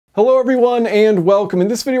Hello everyone and welcome. In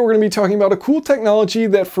this video we're going to be talking about a cool technology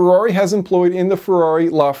that Ferrari has employed in the Ferrari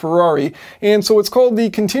LaFerrari. And so it's called the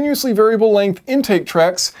continuously variable length intake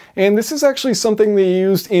tracks, and this is actually something they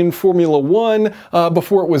used in Formula 1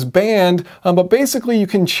 before it was banned. But basically you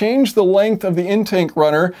can change the length of the intake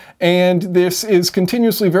runner, and this is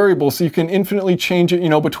continuously variable, so you can infinitely change it,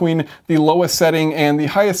 between the lowest setting and the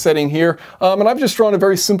highest setting here. And I've just drawn a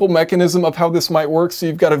very simple mechanism of how this might work. So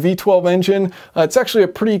you've got a V12 engine. It's actually a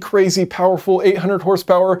pretty crazy powerful 800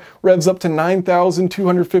 horsepower, revs up to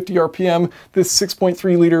 9,250 RPM, this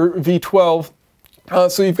 6.3 liter V12.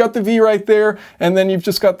 So you've got the V right there, and then you've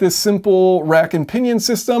just got this simple rack and pinion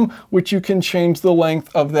system, which you can change the length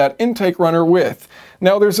of that intake runner with.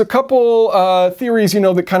 Now there's a couple theories,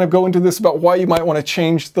 that kind of go into this about why you might want to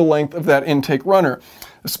change the length of that intake runner.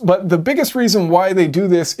 But the biggest reason why they do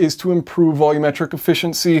this is to improve volumetric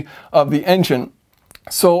efficiency of the engine.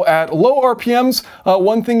 So at low RPMs,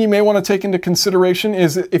 one thing you may want to take into consideration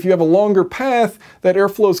is that if you have a longer path, that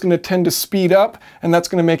airflow is going to tend to speed up, and that's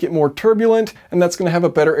going to make it more turbulent, and that's going to have a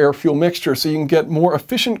better air-fuel mixture. So you can get more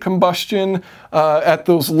efficient combustion at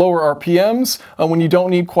those lower RPMs when you don't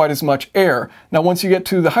need quite as much air. Now once you get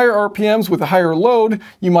to the higher RPMs with a higher load,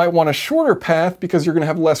 you might want a shorter path because you're going to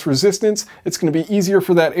have less resistance. It's going to be easier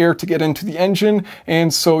for that air to get into the engine,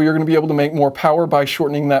 and so you're going to be able to make more power by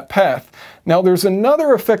shortening that path. Now there's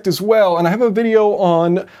another effect as well, and I have a video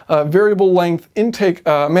on variable length intake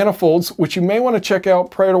manifolds, which you may want to check out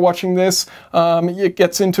prior to watching this. It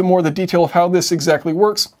gets into more of the detail of how this exactly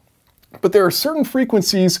works. But there are certain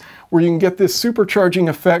frequencies where you can get this supercharging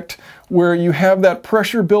effect where you have that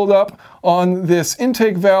pressure build up on this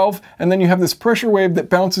intake valve, and then you have this pressure wave that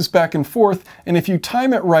bounces back and forth. And if you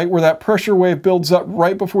time it right, where that pressure wave builds up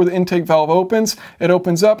right before the intake valve opens, it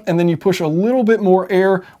opens up, and then you push a little bit more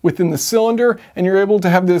air within the cylinder, and you're able to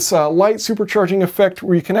have this light supercharging effect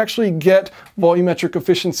where you can actually get volumetric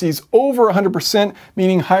efficiencies over 100%,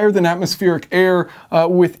 meaning higher than atmospheric air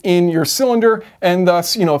within your cylinder. And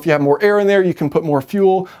thus, if you have more air in there, you can put more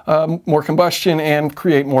fuel, more combustion, and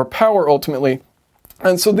create more power ultimately.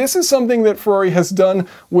 And so this is something that Ferrari has done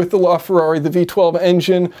with the LaFerrari, the V12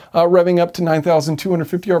 engine, revving up to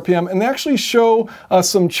 9,250 RPM. And they actually show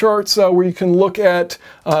some charts where you can look at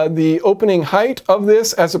the opening height of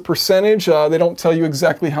this as a percentage. They don't tell you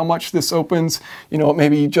exactly how much this opens,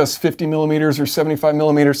 maybe just 50 millimeters or 75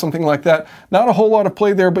 millimeters, something like that. Not a whole lot of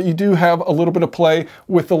play there, but you do have a little bit of play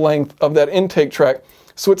with the length of that intake track.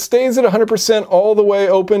 So it stays at 100% all the way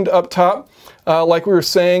opened up top. Like we were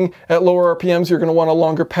saying, at lower RPMs, you're going to want a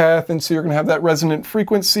longer path, and so you're going to have that resonant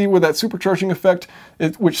frequency with that supercharging effect,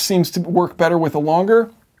 which seems to work better with a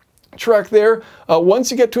longer track there.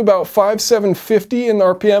 Once you get to about 5,750 in the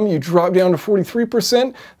RPM, you drop down to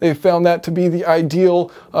 43%. They found that to be the ideal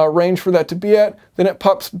range for that to be at. Then it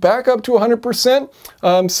pops back up to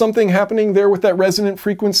 100%. Something happening there with that resonant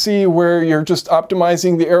frequency where you're just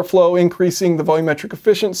optimizing the airflow, increasing the volumetric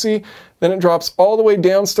efficiency. Then it drops all the way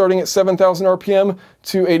down, starting at 7,000 RPM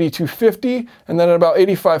to 8,250. And then at about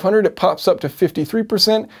 8,500, it pops up to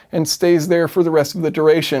 53% and stays there for the rest of the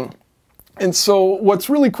duration. And so what's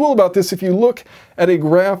really cool about this, if you look at a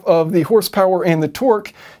graph of the horsepower and the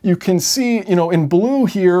torque, you can see, in blue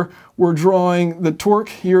here, we're drawing the torque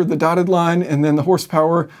here, the dotted line, and then the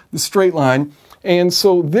horsepower, the straight line. And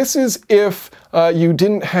so this is if you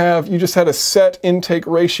just had a set intake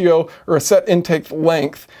ratio or a set intake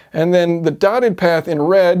length. And then the dotted path in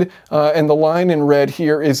red and the line in red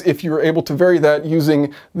here is if you're able to vary that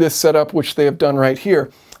using this setup, which they have done right here.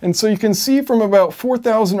 And so you can see from about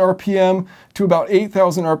 4,000 RPM to about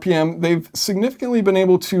 8,000 RPM, they've significantly been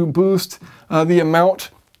able to boost the amount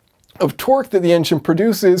of torque that the engine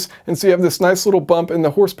produces, and so you have this nice little bump in the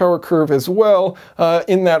horsepower curve as well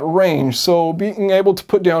in that range. So being able to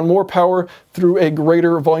put down more power through a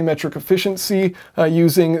greater volumetric efficiency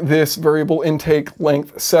using this variable intake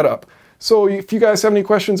length setup. So if you guys have any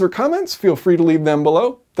questions or comments, feel free to leave them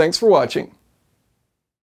below. Thanks for watching.